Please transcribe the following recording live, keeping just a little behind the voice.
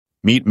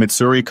Meet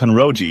Mitsuri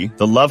Kanroji,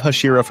 the love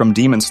Hashira from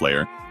Demon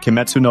Slayer,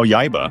 Kimetsu no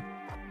Yaiba.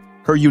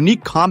 Her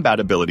unique combat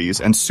abilities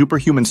and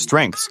superhuman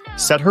strengths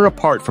set her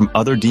apart from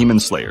other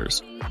demon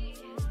slayers.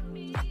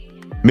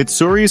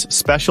 Mitsuri's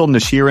special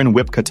Nichirin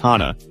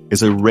Whip-Katana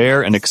is a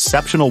rare and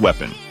exceptional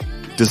weapon,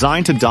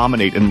 designed to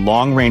dominate in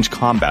long-range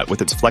combat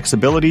with its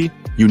flexibility,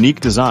 unique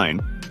design,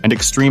 and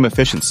extreme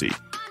efficiency.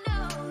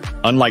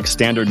 Unlike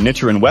standard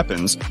Nichirin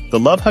weapons, the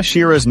love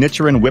Hashira's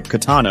Nichirin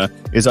Whip-Katana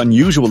is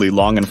unusually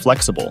long and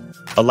flexible,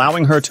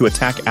 allowing her to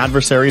attack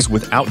adversaries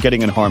without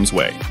getting in harm's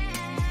way.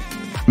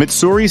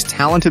 Mitsuri's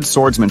talented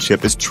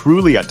swordsmanship is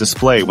truly at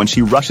display when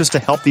she rushes to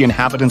help the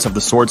inhabitants of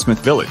the Swordsmith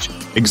village,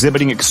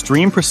 exhibiting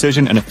extreme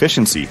precision and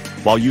efficiency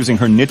while using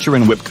her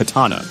Nichirin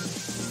Whip-Katana.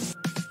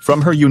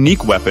 From her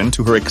unique weapon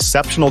to her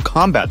exceptional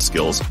combat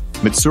skills,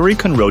 Mitsuri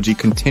Kanroji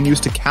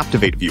continues to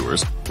captivate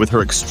viewers with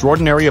her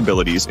extraordinary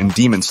abilities in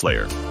Demon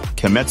Slayer,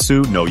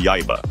 Kimetsu no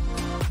Yaiba.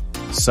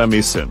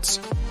 Semi-sense.